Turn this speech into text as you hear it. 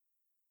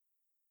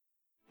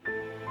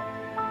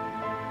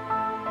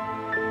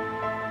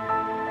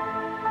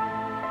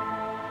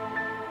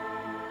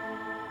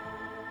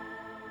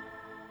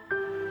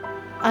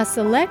A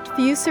select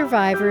few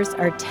survivors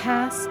are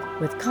tasked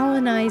with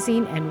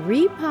colonizing and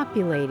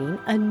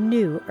repopulating a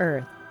new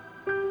Earth.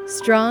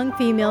 Strong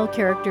female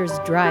characters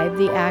drive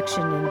the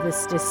action in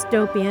this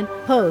dystopian,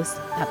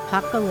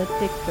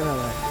 post-apocalyptic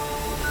thriller.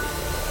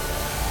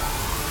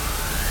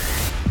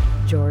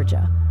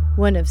 Georgia,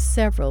 one of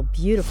several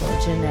beautiful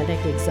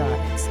genetic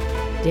exotics,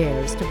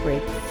 dares to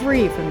break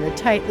free from the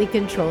tightly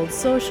controlled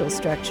social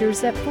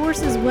structures that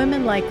forces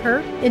women like her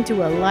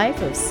into a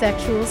life of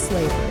sexual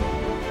slavery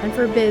and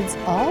forbids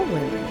all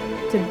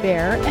women to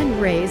bear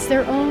and raise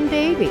their own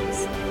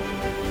babies.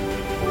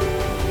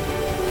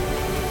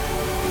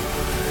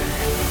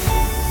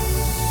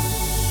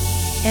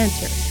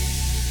 Enter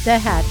the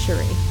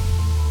hatchery.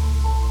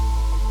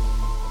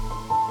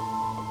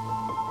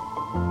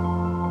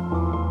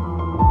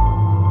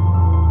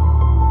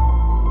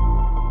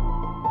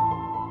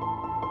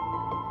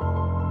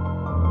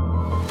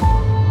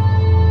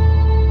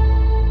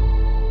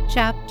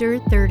 Chapter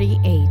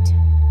 38.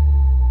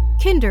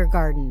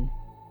 Kindergarten.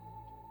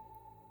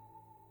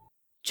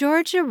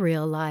 Georgia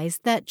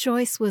realized that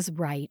Joyce was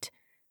right.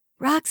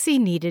 Roxy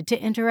needed to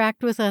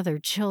interact with other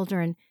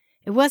children.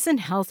 It wasn't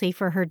healthy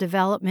for her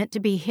development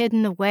to be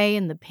hidden away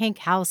in the pink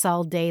house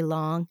all day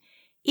long,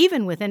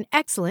 even with an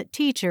excellent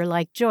teacher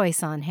like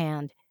Joyce on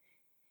hand.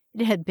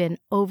 It had been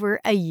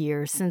over a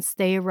year since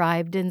they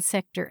arrived in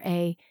Sector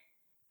A,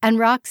 and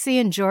Roxy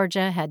and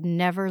Georgia had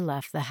never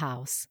left the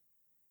house.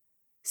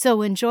 So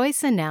when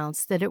Joyce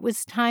announced that it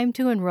was time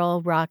to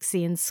enroll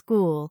Roxy in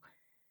school,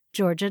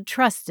 Georgia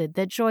trusted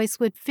that Joyce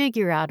would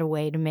figure out a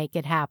way to make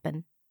it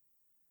happen.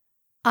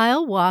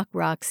 "I'll walk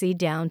Roxy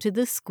down to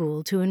the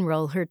school to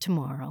enroll her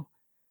tomorrow.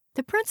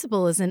 The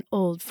principal is an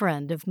old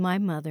friend of my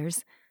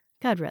mother's.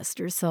 God rest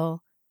her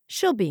soul.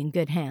 She'll be in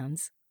good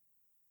hands."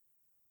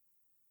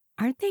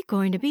 "Aren't they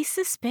going to be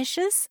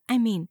suspicious? I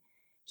mean,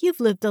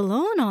 you've lived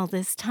alone all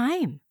this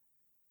time."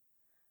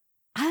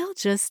 "I'll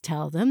just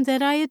tell them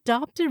that I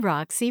adopted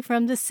Roxy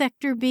from the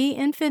Sector B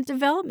Infant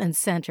Development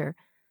Center.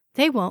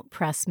 They won't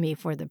press me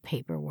for the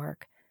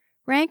paperwork.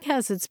 Rank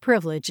has its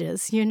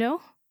privileges, you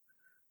know."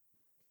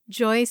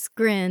 Joyce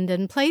grinned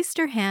and placed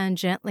her hand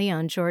gently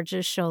on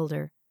Georgia's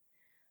shoulder.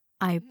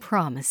 "I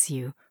promise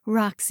you,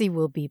 Roxy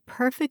will be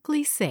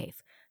perfectly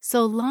safe,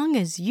 so long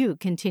as you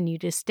continue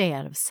to stay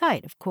out of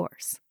sight, of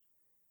course."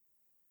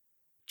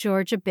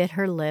 Georgia bit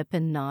her lip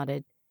and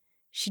nodded.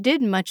 She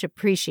didn't much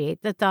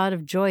appreciate the thought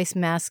of Joyce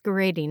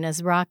masquerading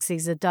as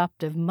Roxy's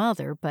adoptive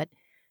mother, but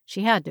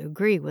she had to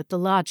agree with the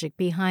logic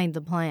behind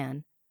the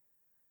plan.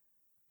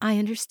 "I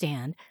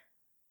understand.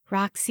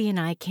 Roxy and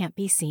I can't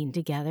be seen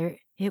together.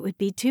 It would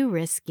be too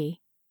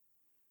risky."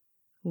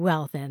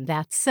 "Well, then,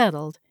 that's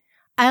settled.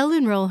 I'll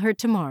enroll her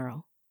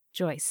tomorrow,"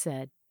 Joyce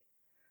said.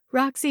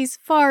 "Roxy's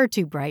far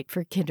too bright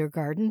for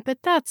kindergarten,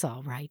 but that's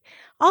all right.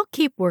 I'll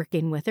keep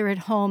working with her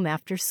at home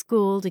after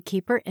school to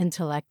keep her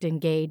intellect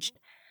engaged.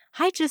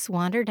 I just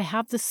want her to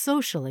have the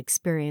social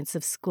experience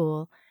of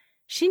school.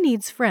 She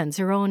needs friends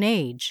her own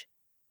age."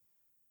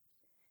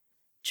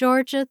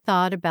 Georgia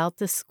thought about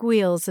the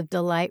squeals of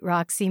delight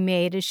Roxy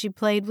made as she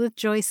played with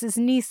Joyce's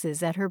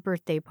nieces at her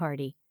birthday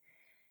party.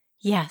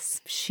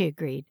 "Yes," she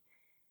agreed.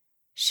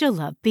 "She'll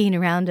love being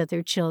around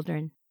other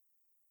children."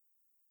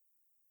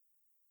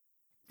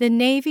 The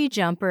navy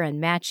jumper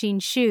and matching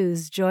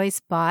shoes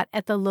Joyce bought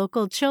at the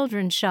local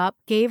children's shop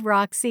gave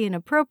Roxy an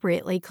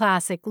appropriately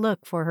classic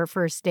look for her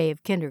first day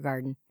of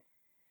kindergarten.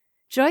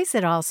 Joyce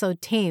had also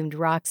tamed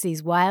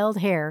Roxy's wild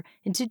hair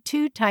into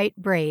 2 tight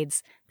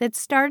braids that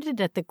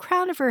started at the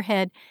crown of her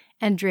head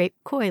and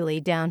draped coyly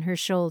down her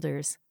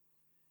shoulders.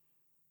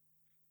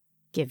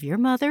 "Give your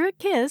mother a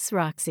kiss,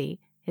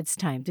 Roxy. It's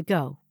time to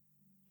go,"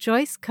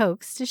 Joyce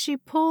coaxed as she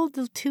pulled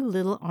the 2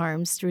 little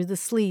arms through the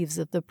sleeves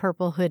of the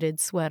purple hooded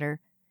sweater.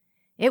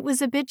 It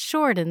was a bit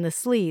short in the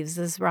sleeves,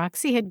 as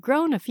Roxy had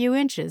grown a few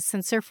inches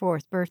since her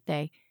 4th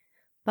birthday,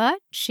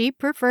 but she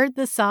preferred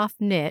the soft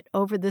knit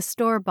over the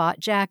store-bought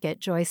jacket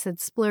Joyce had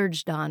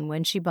splurged on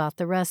when she bought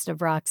the rest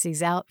of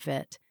Roxy's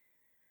outfit.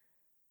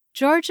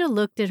 Georgia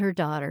looked at her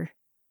daughter.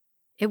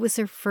 It was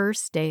her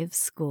first day of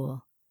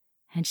school,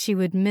 and she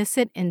would miss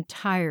it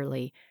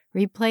entirely,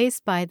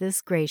 replaced by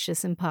this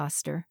gracious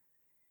impostor.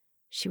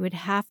 She would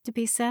have to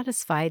be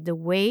satisfied to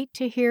wait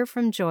to hear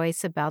from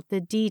Joyce about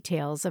the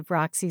details of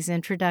Roxy's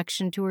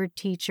introduction to her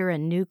teacher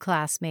and new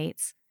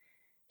classmates.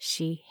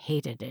 She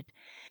hated it.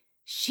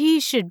 She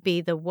should be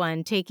the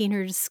one taking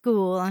her to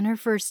school on her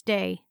first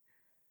day.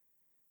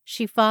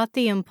 She fought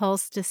the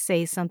impulse to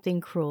say something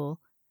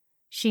cruel.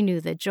 She knew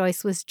that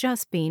Joyce was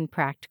just being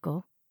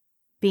practical,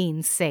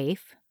 being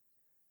safe.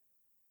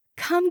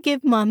 "Come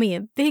give Mommy a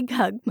big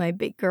hug, my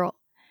big girl."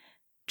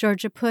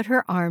 Georgia put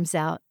her arms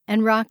out,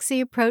 and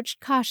Roxy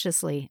approached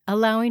cautiously,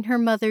 allowing her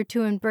mother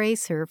to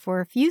embrace her for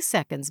a few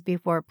seconds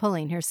before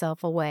pulling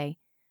herself away.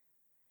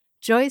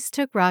 Joyce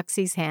took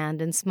Roxy's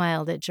hand and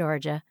smiled at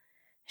Georgia.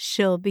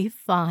 "She'll be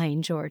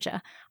fine,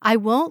 Georgia. I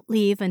won't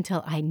leave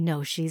until I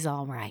know she's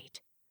all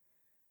right."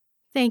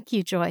 "Thank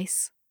you,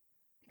 Joyce."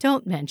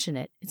 "Don't mention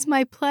it. It's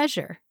my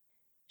pleasure."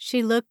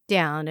 She looked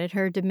down at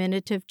her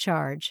diminutive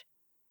charge.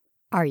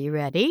 "Are you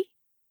ready?"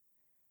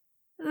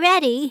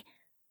 Ready,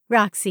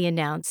 Roxy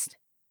announced,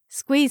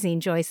 squeezing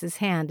Joyce's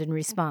hand in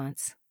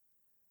response.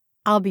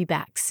 I'll be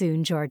back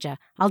soon, Georgia.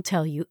 I'll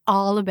tell you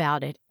all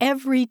about it,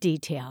 every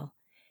detail.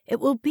 It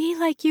will be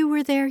like you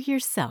were there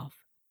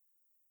yourself,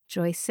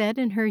 Joyce said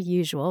in her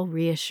usual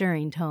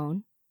reassuring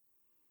tone.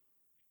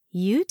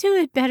 You two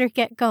had better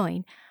get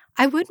going.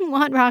 I wouldn't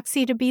want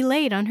Roxy to be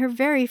late on her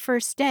very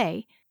first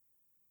day.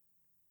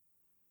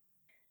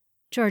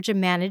 Georgia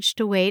managed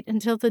to wait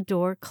until the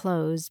door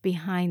closed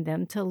behind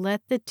them to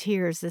let the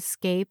tears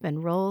escape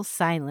and roll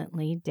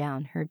silently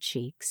down her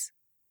cheeks.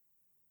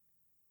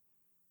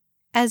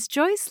 As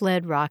Joyce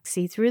led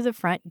Roxy through the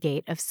front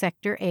gate of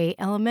Sector A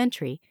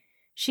Elementary,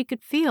 she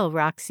could feel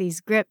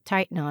Roxy's grip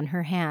tighten on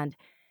her hand.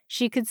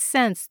 She could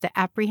sense the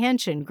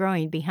apprehension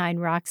growing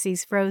behind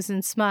Roxy's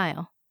frozen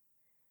smile.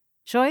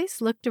 Joyce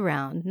looked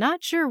around,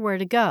 not sure where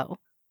to go,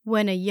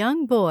 when a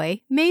young boy,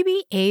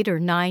 maybe 8 or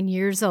 9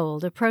 years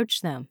old,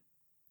 approached them.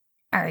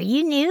 Are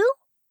you new?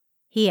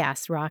 He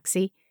asked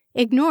Roxy,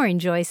 ignoring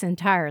Joyce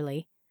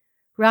entirely.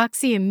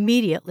 Roxy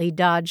immediately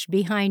dodged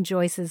behind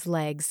Joyce's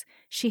legs.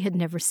 She had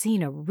never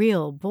seen a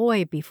real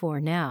boy before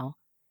now.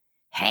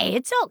 Hey,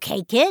 it's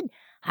okay, kid.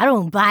 I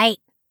don't bite.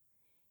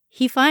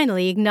 He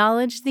finally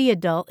acknowledged the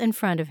adult in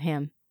front of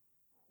him.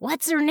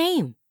 What's her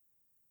name?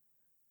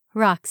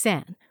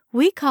 Roxanne.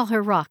 We call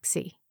her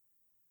Roxy.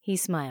 He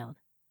smiled.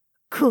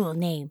 Cool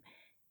name.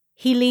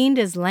 He leaned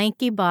his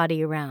lanky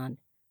body around.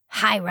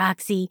 Hi,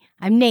 Roxy.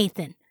 I'm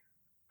Nathan.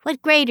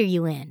 What grade are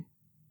you in?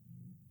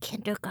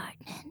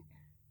 Kindergarten,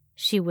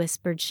 she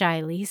whispered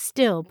shyly,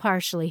 still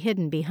partially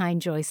hidden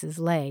behind Joyce's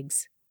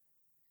legs.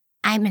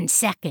 I'm in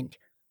 2nd.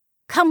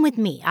 Come with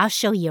me. I'll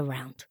show you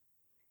around.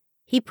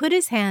 He put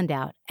his hand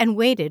out and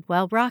waited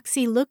while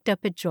Roxy looked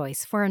up at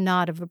Joyce for a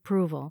nod of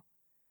approval.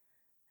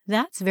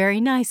 That's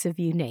very nice of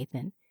you,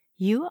 Nathan.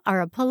 You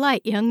are a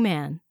polite young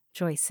man,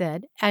 Joyce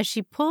said, as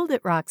she pulled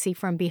at Roxy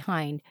from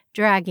behind,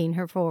 dragging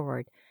her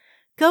forward.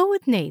 Go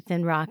with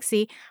Nathan,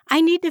 Roxy. I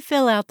need to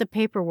fill out the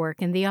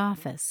paperwork in the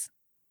office.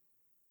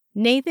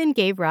 Nathan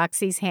gave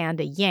Roxy's hand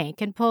a yank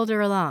and pulled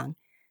her along.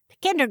 The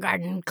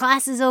kindergarten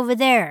class is over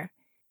there.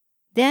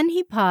 Then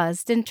he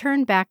paused and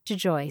turned back to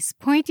Joyce,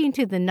 pointing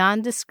to the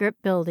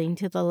nondescript building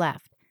to the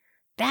left.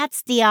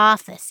 That's the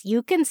office.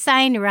 You can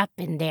sign her up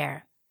in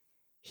there.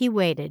 He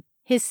waited,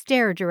 his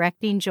stare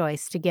directing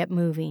Joyce to get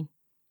moving.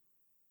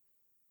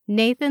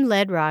 Nathan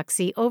led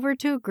Roxy over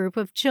to a group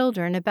of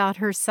children about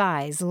her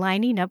size,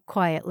 lining up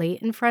quietly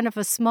in front of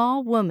a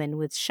small woman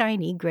with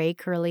shiny gray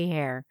curly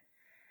hair.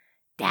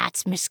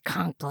 That's Miss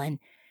Conklin.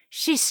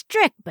 She's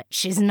strict, but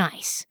she's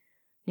nice,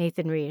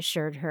 Nathan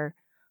reassured her.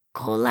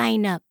 Go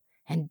line up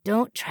and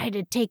don't try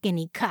to take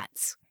any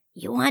cuts.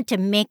 You want to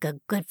make a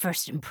good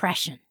first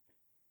impression.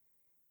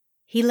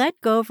 He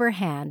let go of her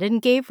hand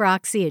and gave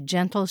Roxy a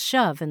gentle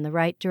shove in the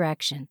right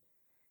direction.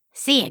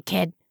 See ya,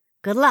 kid.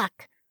 Good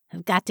luck.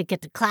 I've got to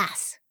get to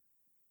class.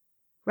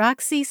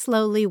 Roxy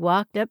slowly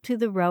walked up to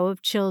the row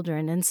of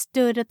children and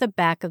stood at the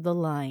back of the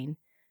line.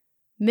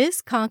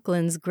 Miss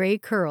Conklin's gray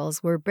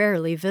curls were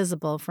barely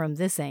visible from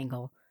this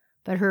angle,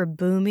 but her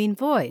booming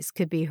voice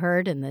could be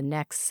heard in the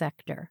next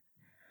sector.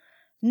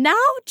 Now,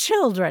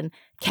 children,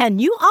 can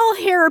you all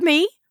hear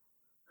me?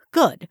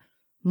 Good.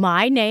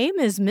 My name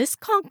is Miss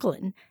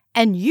Conklin,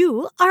 and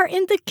you are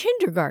in the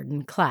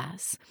kindergarten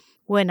class.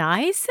 When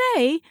I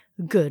say,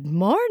 good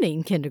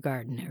morning,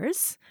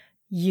 kindergartners,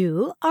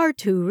 you are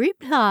to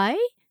reply,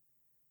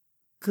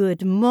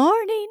 good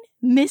morning,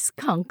 Miss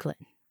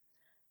Conklin.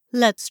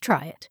 Let's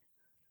try it.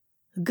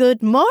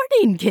 Good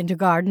morning,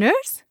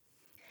 kindergartners.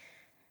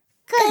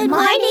 Good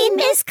morning,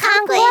 Miss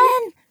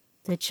Conklin,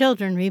 the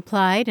children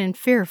replied in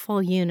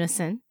fearful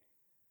unison.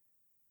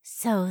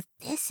 So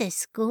this is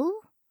school?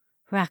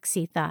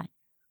 Roxy thought.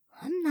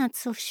 I'm not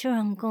so sure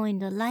I'm going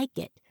to like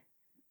it.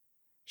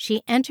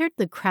 She entered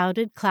the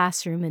crowded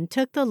classroom and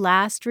took the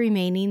last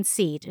remaining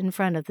seat in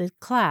front of the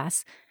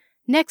class,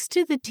 next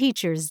to the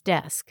teacher's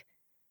desk.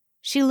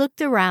 She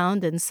looked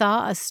around and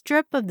saw a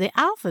strip of the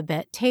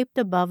alphabet taped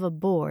above a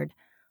board,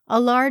 a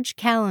large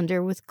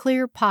calendar with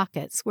clear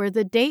pockets where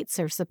the dates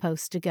are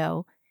supposed to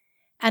go,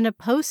 and a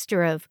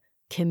poster of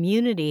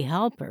community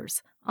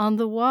helpers on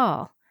the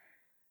wall.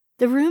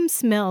 The room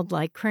smelled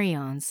like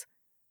crayons.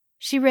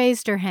 She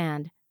raised her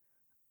hand.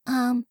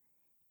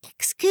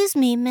 Excuse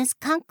me, Miss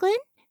Conklin?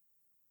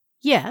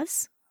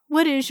 Yes.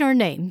 What is your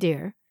name,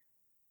 dear?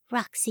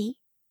 Roxy.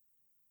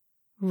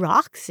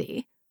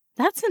 Roxy?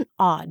 That's an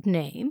odd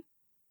name.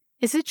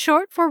 Is it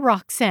short for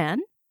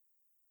Roxanne?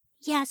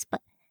 Yes,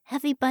 but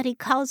everybody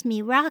calls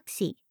me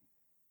Roxy.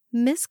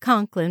 Miss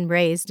Conklin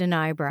raised an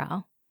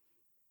eyebrow.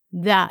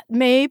 That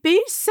may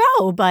be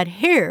so, but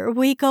here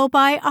we go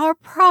by our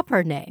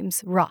proper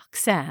names,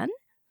 Roxanne.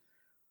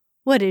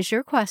 What is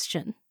your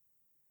question?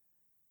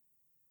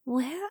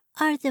 Where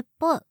are the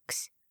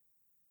books?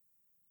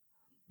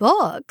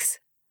 Books?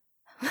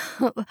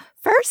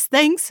 First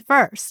things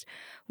first.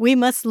 We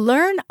must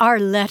learn our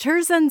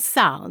letters and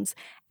sounds,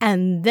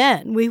 and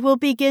then we will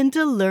begin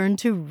to learn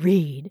to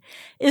read.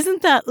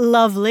 Isn't that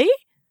lovely?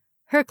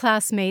 Her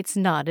classmates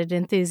nodded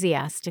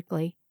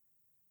enthusiastically.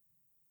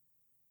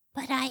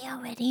 But I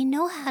already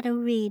know how to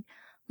read.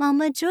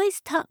 Mama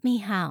Joyce taught me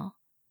how.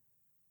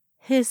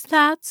 Is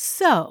that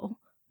so?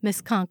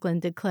 Miss Conklin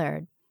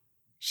declared.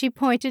 She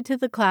pointed to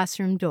the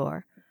classroom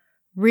door.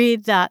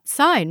 Read that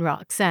sign,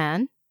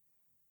 Roxanne.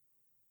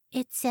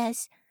 It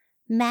says,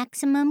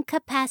 maximum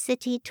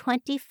capacity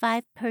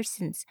 25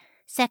 persons,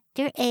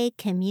 Sector A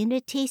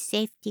Community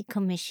Safety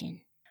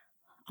Commission.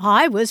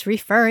 I was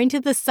referring to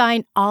the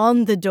sign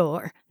on the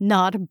door,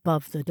 not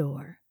above the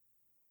door.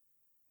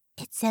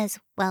 It says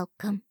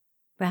welcome,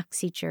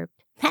 Roxy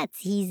chirped.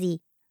 That's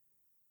easy.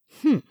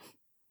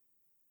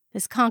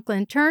 Miss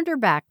Conklin turned her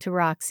back to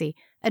Roxy,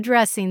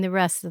 addressing the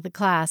rest of the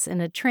class in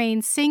a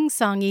trained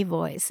sing-songy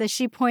voice as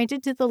she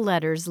pointed to the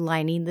letters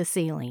lining the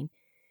ceiling.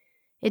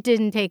 It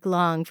didn't take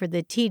long for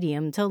the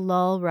tedium to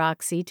lull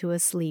Roxy to a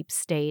sleep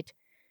state.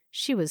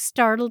 She was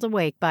startled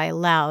awake by a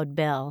loud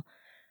bell.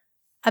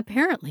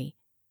 Apparently,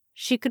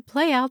 she could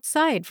play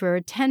outside for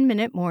a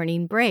 10-minute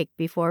morning break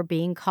before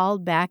being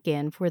called back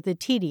in for the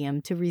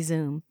tedium to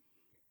resume.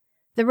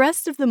 The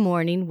rest of the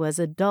morning was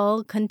a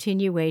dull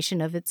continuation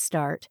of its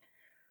start.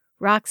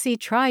 Roxy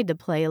tried to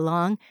play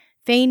along,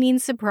 feigning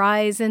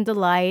surprise and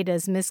delight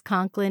as Miss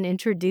Conklin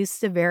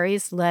introduced the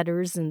various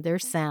letters and their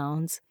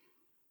sounds.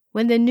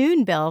 When the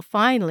noon bell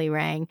finally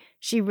rang,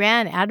 she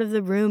ran out of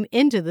the room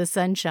into the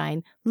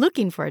sunshine,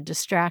 looking for a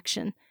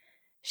distraction.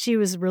 She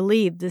was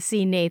relieved to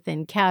see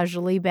Nathan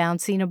casually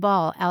bouncing a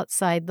ball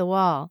outside the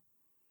wall.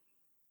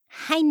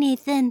 Hi,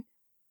 Nathan.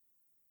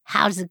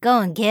 How's it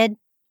going, kid?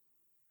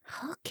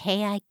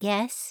 Okay, I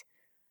guess.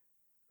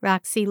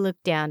 Roxy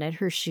looked down at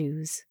her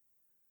shoes.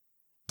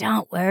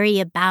 Don't worry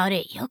about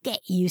it. You'll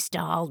get used to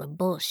all the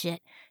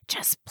bullshit.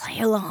 Just play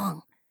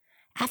along.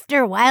 After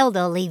a while,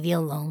 they'll leave you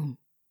alone.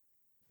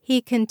 He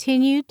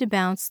continued to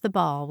bounce the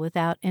ball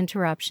without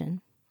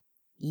interruption.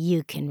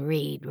 You can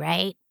read,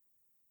 right?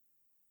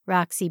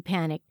 Roxy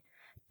panicked.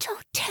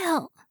 Don't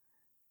tell.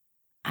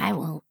 I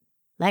won't.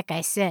 Like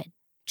I said,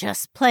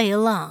 just play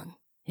along.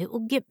 It will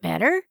get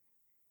better.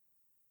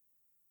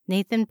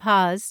 Nathan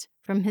paused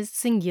from his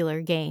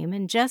singular game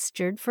and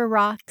gestured for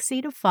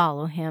Roxy to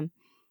follow him.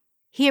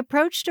 He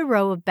approached a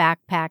row of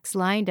backpacks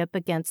lined up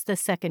against the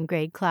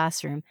second-grade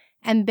classroom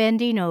and,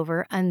 bending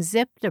over,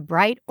 unzipped a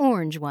bright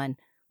orange one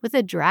with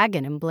a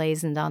dragon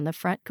emblazoned on the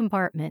front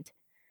compartment.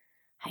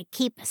 I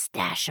keep a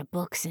stash of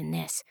books in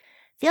this.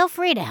 Feel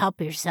free to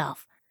help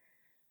yourself.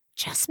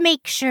 Just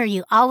make sure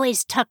you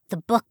always tuck the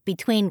book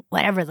between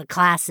whatever the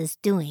class is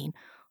doing,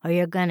 or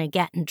you're going to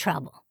get in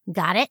trouble.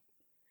 Got it?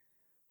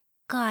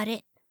 Got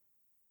it.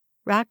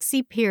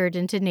 Roxy peered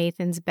into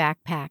Nathan's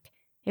backpack.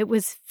 It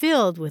was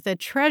filled with a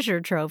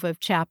treasure trove of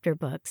chapter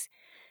books.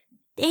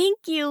 Thank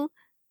you.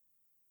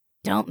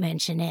 Don't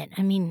mention it.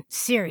 I mean,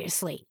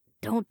 seriously,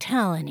 don't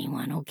tell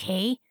anyone,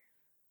 okay?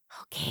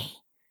 Okay.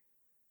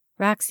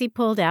 Roxy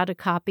pulled out a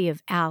copy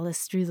of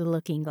Alice Through the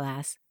Looking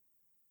Glass.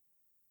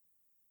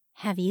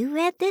 Have you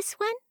read this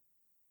one?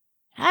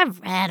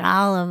 I've read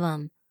all of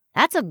them.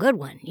 That's a good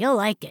one. You'll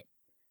like it.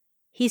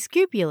 He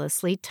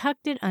scrupulously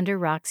tucked it under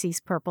Roxy's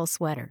purple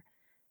sweater.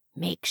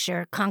 Make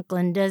sure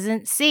Conklin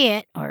doesn't see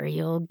it, or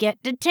you'll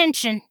get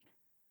detention.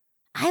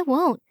 I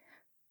won't.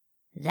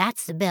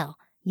 That's the bell.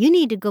 You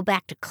need to go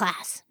back to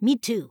class. Me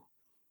too.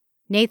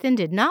 Nathan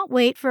did not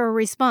wait for a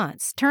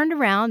response, turned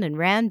around and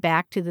ran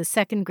back to the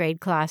second-grade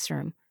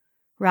classroom.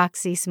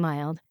 Roxy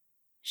smiled.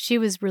 She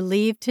was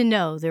relieved to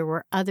know there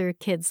were other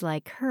kids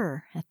like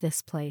her at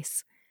this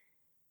place.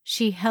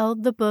 She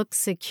held the book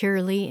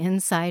securely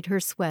inside her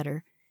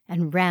sweater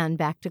and ran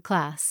back to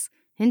class,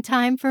 in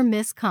time for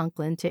Miss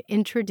Conklin to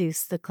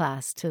introduce the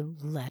class to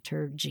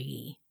Letter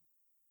G.